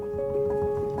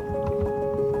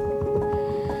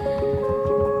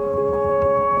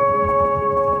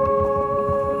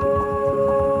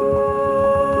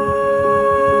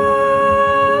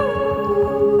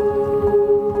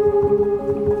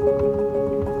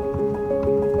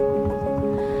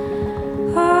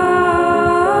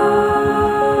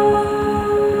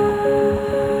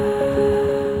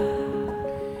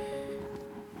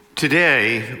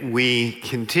Today, we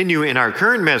continue in our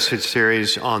current message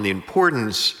series on the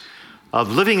importance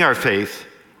of living our faith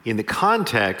in the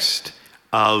context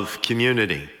of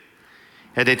community.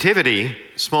 At Nativity,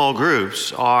 small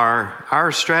groups are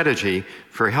our strategy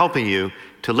for helping you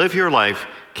to live your life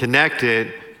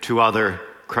connected to other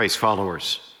Christ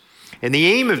followers. And the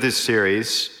aim of this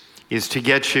series is to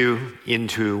get you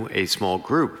into a small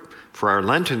group for our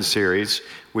Lenten series,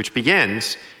 which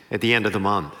begins at the end of the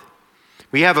month.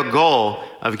 We have a goal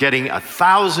of getting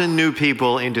 1,000 new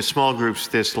people into small groups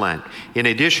this Lent. In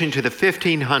addition to the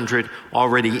 1,500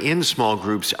 already in small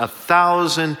groups,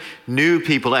 1,000 new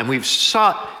people. And we've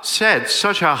set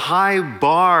such a high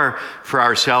bar for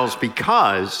ourselves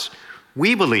because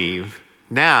we believe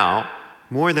now,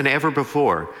 more than ever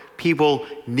before, people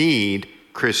need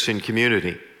Christian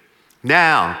community.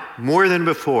 Now, more than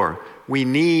before, we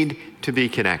need to be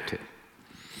connected.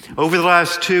 Over the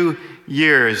last 2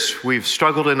 years, we've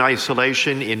struggled in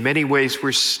isolation. In many ways,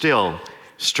 we're still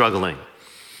struggling.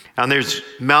 And there's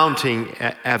mounting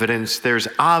evidence, there's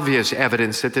obvious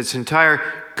evidence that this entire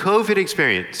COVID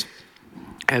experience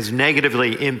has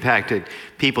negatively impacted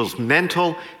people's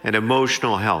mental and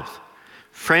emotional health.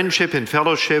 Friendship and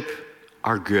fellowship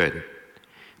are good.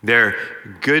 They're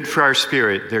good for our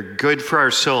spirit, they're good for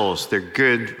our souls, they're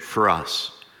good for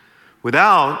us.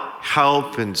 Without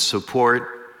help and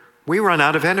support, we run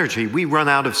out of energy. We run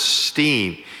out of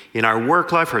steam in our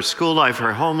work life, our school life,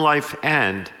 our home life,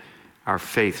 and our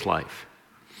faith life.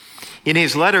 In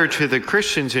his letter to the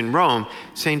Christians in Rome,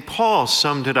 St. Paul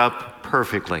summed it up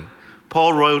perfectly.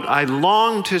 Paul wrote, "I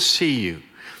long to see you,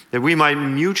 that we might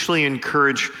mutually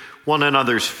encourage one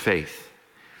another's faith.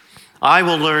 I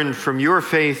will learn from your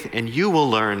faith, and you will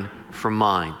learn from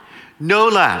mine." No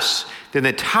less than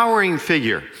the towering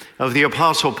figure of the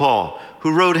Apostle Paul,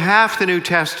 who wrote half the New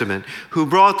Testament, who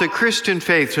brought the Christian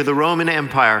faith to the Roman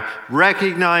Empire,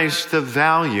 recognized the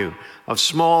value of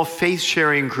small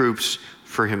faith-sharing groups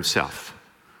for himself.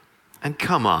 And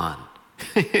come on,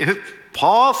 if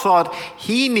Paul thought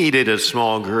he needed a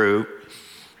small group,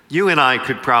 you and I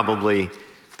could probably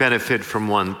benefit from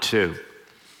one too.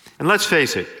 And let's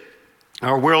face it,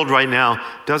 our world right now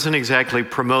doesn't exactly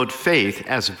promote faith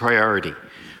as a priority.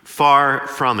 Far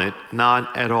from it,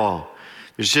 not at all.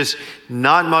 There's just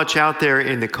not much out there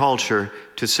in the culture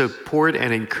to support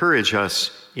and encourage us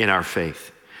in our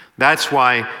faith. That's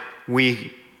why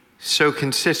we so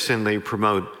consistently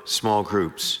promote small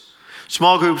groups.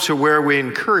 Small groups are where we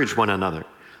encourage one another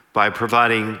by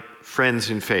providing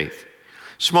friends in faith.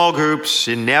 Small groups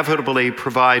inevitably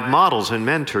provide models and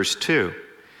mentors too.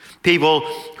 People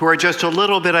who are just a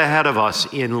little bit ahead of us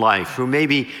in life, who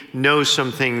maybe know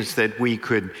some things that we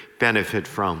could benefit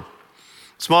from.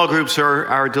 Small groups are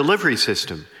our delivery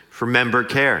system for member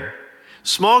care.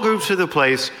 Small groups are the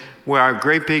place where our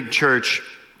great big church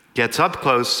gets up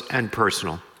close and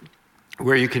personal,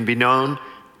 where you can be known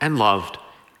and loved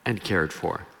and cared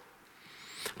for.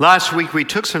 Last week, we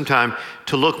took some time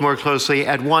to look more closely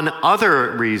at one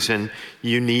other reason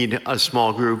you need a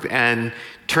small group, and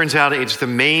turns out it's the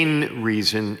main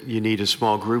reason you need a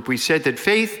small group. We said that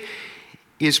faith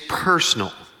is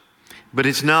personal, but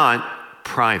it's not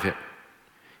private.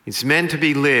 It's meant to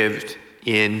be lived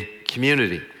in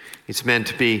community. It's meant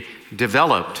to be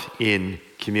developed in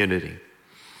community.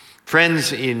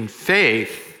 Friends in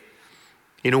faith,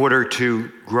 in order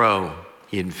to grow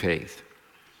in faith.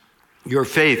 Your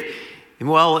faith,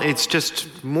 well, it's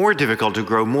just more difficult to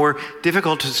grow, more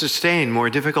difficult to sustain,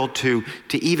 more difficult to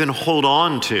even hold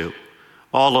on to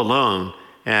all alone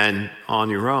and on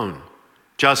your own.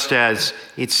 Just as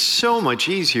it's so much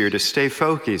easier to stay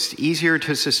focused, easier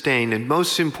to sustain, and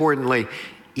most importantly,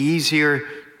 easier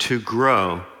to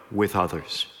grow with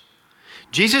others.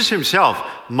 Jesus himself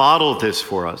modeled this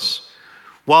for us.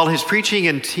 While his preaching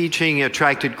and teaching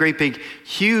attracted great big,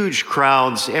 huge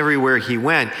crowds everywhere he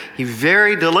went, he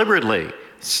very deliberately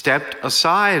stepped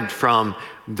aside from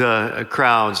the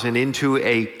crowds and into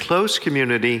a close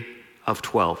community of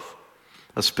 12,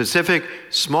 a specific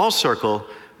small circle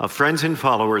of friends and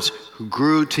followers who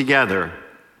grew together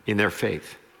in their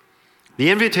faith.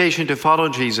 The invitation to follow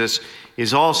Jesus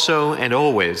is also and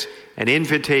always an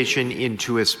invitation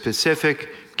into a specific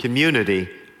community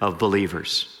of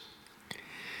believers.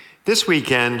 This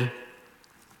weekend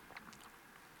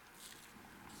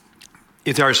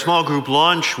is our small group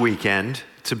launch weekend.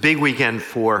 It's a big weekend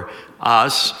for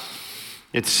us.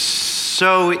 It's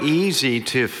so easy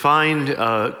to find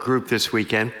a group this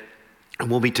weekend. And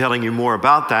we'll be telling you more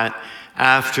about that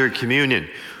after communion.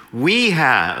 We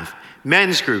have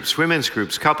men's groups, women's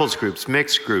groups, couples groups,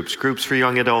 mixed groups, groups for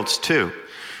young adults too.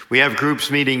 We have groups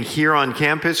meeting here on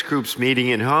campus, groups meeting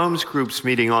in homes, groups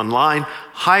meeting online,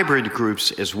 hybrid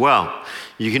groups as well.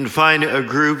 You can find a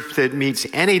group that meets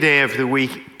any day of the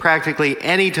week, practically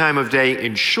any time of day.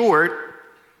 In short,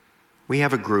 we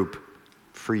have a group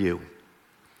for you.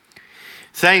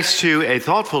 Thanks to a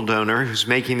thoughtful donor who's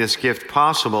making this gift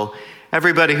possible,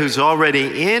 everybody who's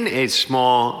already in a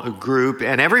small group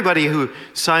and everybody who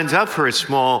signs up for a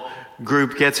small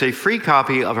group gets a free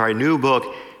copy of our new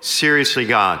book, Seriously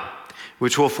God,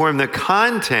 which will form the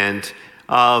content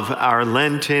of our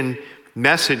Lenten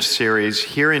message series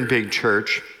here in Big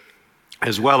Church,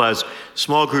 as well as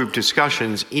small group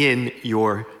discussions in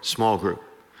your small group.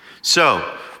 So,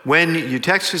 when you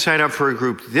text to sign up for a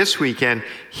group this weekend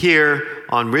here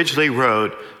on Ridgely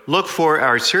Road, look for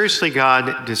our Seriously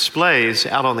God displays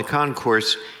out on the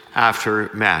concourse after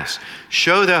Mass.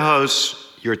 Show the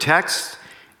hosts your text,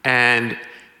 and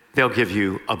they'll give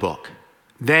you a book.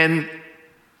 Then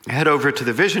head over to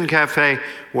the Vision Cafe,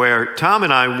 where Tom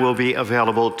and I will be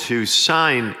available to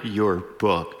sign your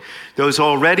book. Those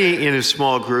already in a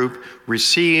small group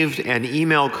received an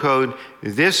email code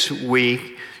this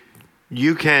week.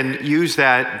 You can use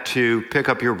that to pick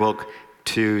up your book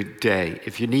today.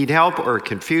 If you need help or are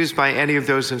confused by any of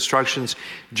those instructions,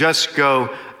 just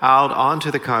go out onto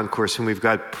the concourse, and we've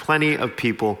got plenty of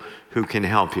people who can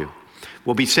help you.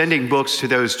 We'll be sending books to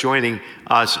those joining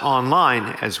us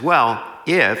online as well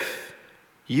if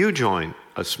you join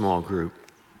a small group.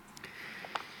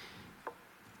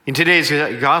 In today's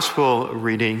gospel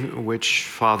reading, which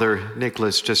Father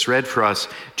Nicholas just read for us,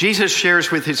 Jesus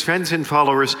shares with his friends and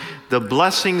followers the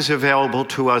blessings available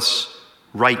to us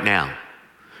right now.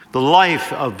 The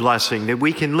life of blessing that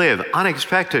we can live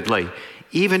unexpectedly,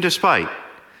 even despite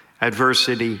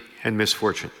adversity and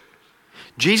misfortune.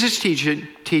 Jesus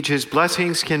teaches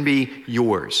blessings can be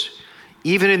yours,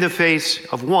 even in the face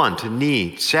of want and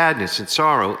need, sadness and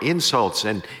sorrow, insults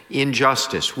and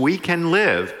injustice. We can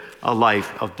live a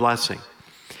life of blessing.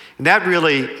 And that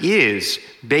really is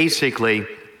basically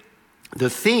the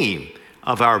theme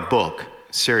of our book,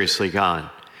 Seriously God.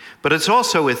 But it's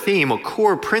also a theme, a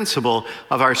core principle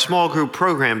of our small group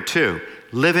program too,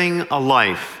 living a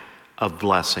life of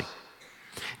blessing.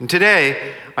 And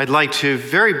today, I'd like to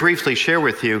very briefly share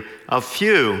with you a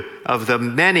few of the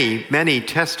many, many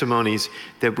testimonies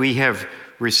that we have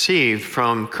received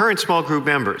from current small group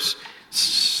members,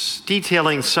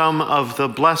 detailing some of the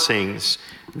blessings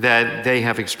that they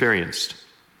have experienced.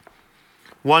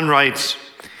 One writes,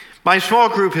 "My small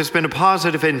group has been a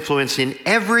positive influence in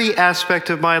every aspect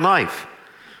of my life.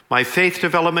 My faith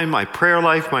development, my prayer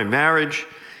life, my marriage,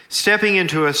 stepping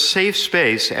into a safe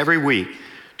space every week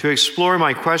to explore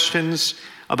my questions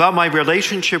about my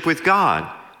relationship with God,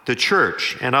 the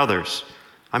church, and others.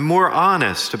 I'm more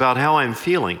honest about how I'm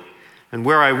feeling and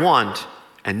where I want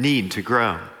and need to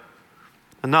grow."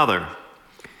 Another,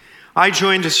 "I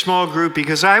joined a small group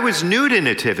because I was new to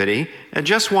Nativity and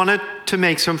just wanted to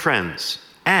make some friends.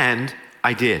 And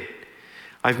I did.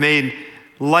 I've made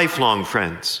lifelong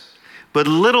friends. But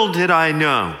little did I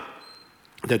know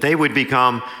that they would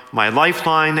become my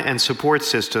lifeline and support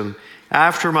system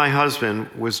after my husband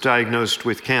was diagnosed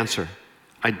with cancer.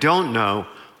 I don't know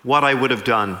what I would have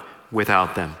done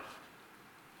without them.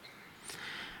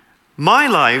 My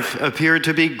life appeared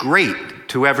to be great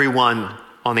to everyone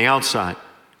on the outside.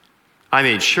 I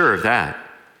made sure of that.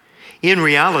 In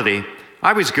reality,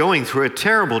 I was going through a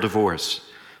terrible divorce.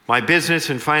 My business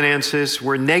and finances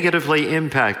were negatively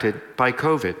impacted by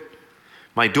COVID.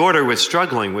 My daughter was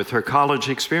struggling with her college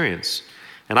experience,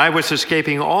 and I was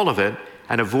escaping all of it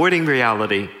and avoiding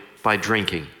reality by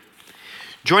drinking.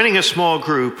 Joining a small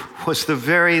group was the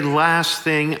very last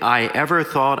thing I ever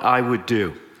thought I would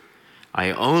do.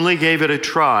 I only gave it a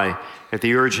try at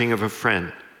the urging of a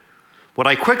friend. What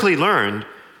I quickly learned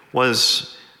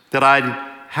was that I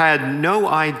had no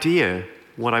idea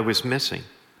what I was missing.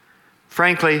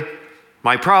 Frankly,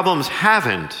 my problems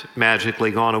haven't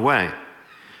magically gone away,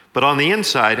 but on the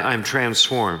inside, I'm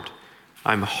transformed.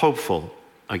 I'm hopeful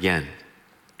again.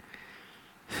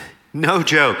 No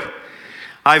joke.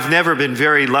 I've never been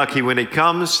very lucky when it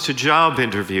comes to job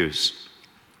interviews.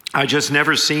 I just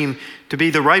never seem to be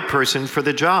the right person for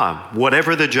the job,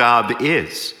 whatever the job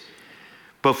is.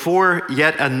 Before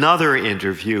yet another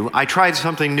interview, I tried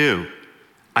something new.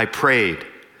 I prayed.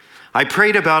 I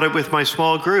prayed about it with my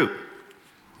small group.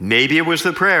 Maybe it was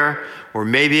the prayer, or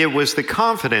maybe it was the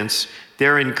confidence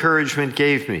their encouragement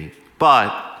gave me.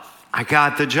 But I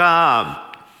got the job.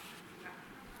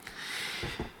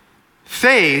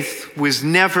 Faith was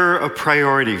never a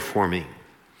priority for me.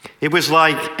 It was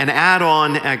like an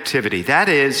add-on activity. That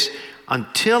is,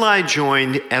 until I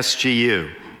joined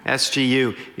SGU.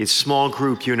 SGU is small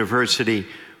group university,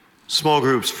 small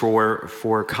groups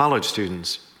for college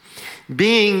students.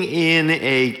 Being in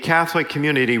a Catholic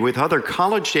community with other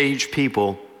college-age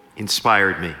people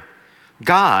inspired me.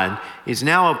 God is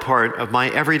now a part of my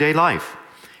everyday life,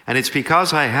 and it's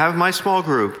because I have my small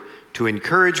group to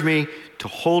encourage me, to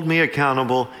hold me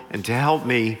accountable, and to help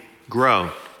me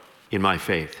grow in my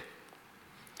faith.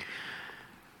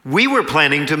 We were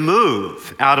planning to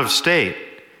move out of state,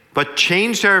 but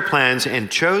changed our plans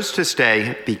and chose to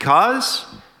stay because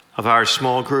of our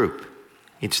small group.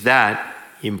 It's that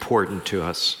important to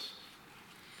us.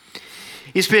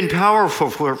 It's been powerful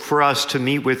for us to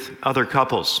meet with other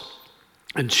couples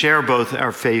and share both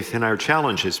our faith and our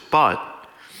challenges, but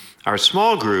our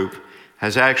small group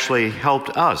has actually helped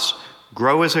us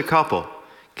grow as a couple,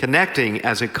 connecting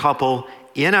as a couple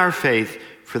in our faith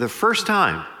for the first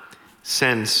time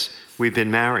since we've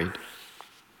been married.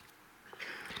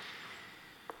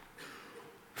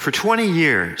 For 20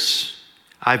 years,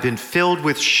 I've been filled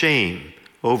with shame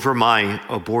over my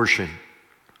abortion.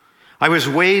 I was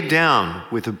weighed down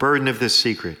with the burden of this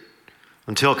secret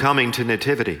until coming to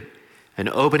Nativity and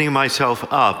opening myself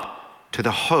up to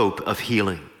the hope of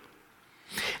healing.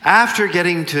 After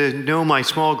getting to know my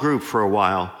small group for a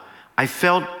while, I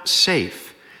felt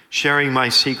safe sharing my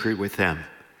secret with them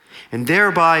and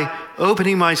thereby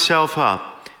opening myself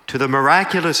up to the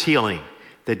miraculous healing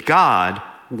that God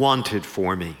wanted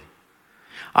for me.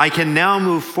 I can now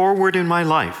move forward in my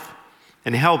life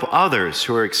and help others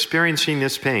who are experiencing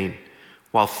this pain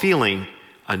while feeling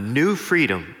a new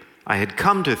freedom I had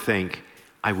come to think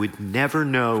I would never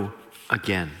know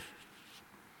again.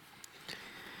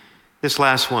 This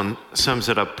last one sums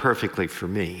it up perfectly for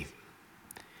me.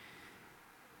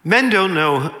 Men don't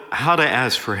know how to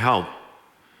ask for help,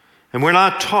 and we're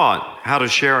not taught how to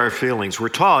share our feelings. We're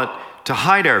taught to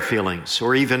hide our feelings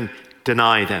or even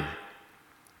deny them.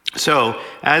 So,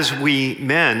 as we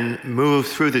men move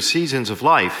through the seasons of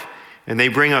life and they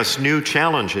bring us new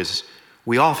challenges,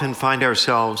 we often find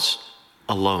ourselves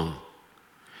alone.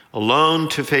 Alone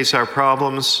to face our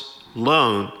problems,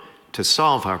 alone to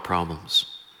solve our problems.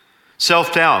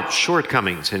 Self-doubt,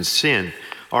 shortcomings, and sin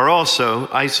are also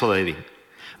isolating.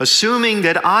 Assuming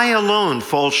that I alone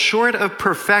fall short of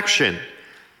perfection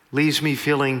leaves me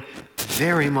feeling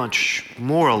very much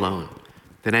more alone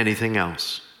than anything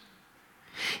else.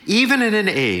 Even in an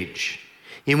age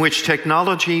in which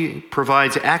technology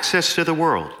provides access to the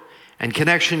world and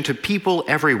connection to people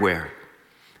everywhere,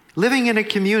 living in a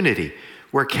community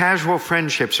where casual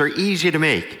friendships are easy to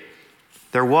make,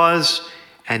 there was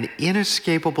an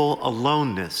inescapable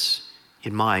aloneness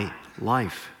in my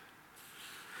life.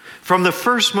 From the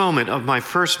first moment of my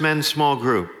first men's small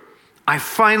group, I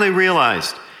finally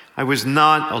realized I was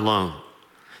not alone,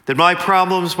 that my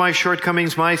problems, my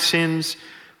shortcomings, my sins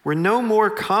were no more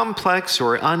complex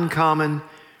or uncommon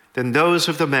than those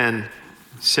of the men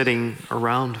sitting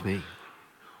around me.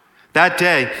 That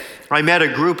day, I met a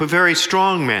group of very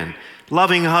strong men,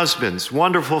 loving husbands,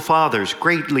 wonderful fathers,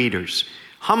 great leaders,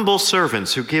 humble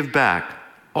servants who give back,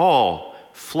 all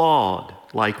flawed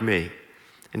like me,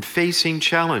 and facing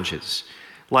challenges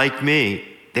like me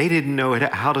they didn't know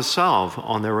how to solve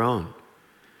on their own,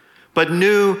 but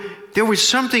knew there was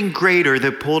something greater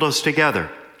that pulled us together.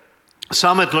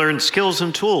 Some had learned skills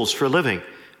and tools for living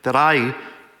that I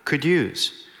could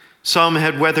use. Some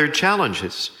had weathered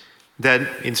challenges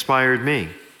that inspired me.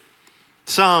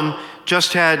 Some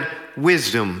just had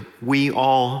wisdom we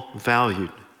all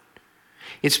valued.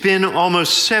 It's been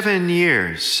almost 7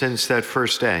 years since that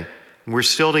first day. We're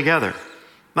still together,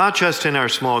 not just in our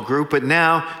small group, but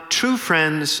now true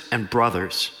friends and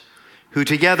brothers who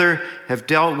together have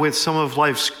dealt with some of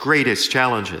life's greatest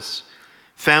challenges.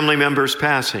 Family members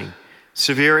passing,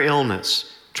 severe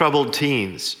illness, troubled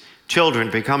teens,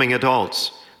 children becoming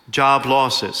adults, job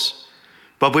losses.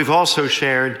 But we've also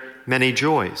shared many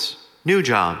joys, new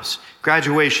jobs,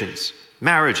 graduations,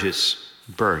 marriages,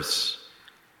 births.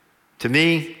 To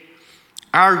me,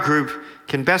 our group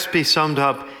can best be summed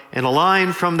up in a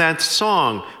line from that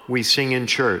song we sing in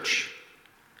church.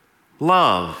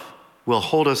 Love will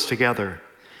hold us together,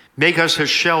 make us a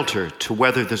shelter to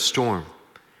weather the storm,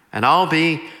 and I'll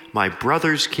be my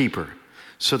brother's keeper,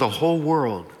 so the whole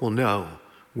world will know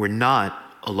we're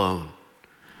not alone.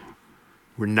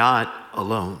 We're not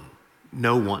alone.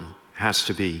 No one has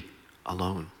to be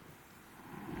alone.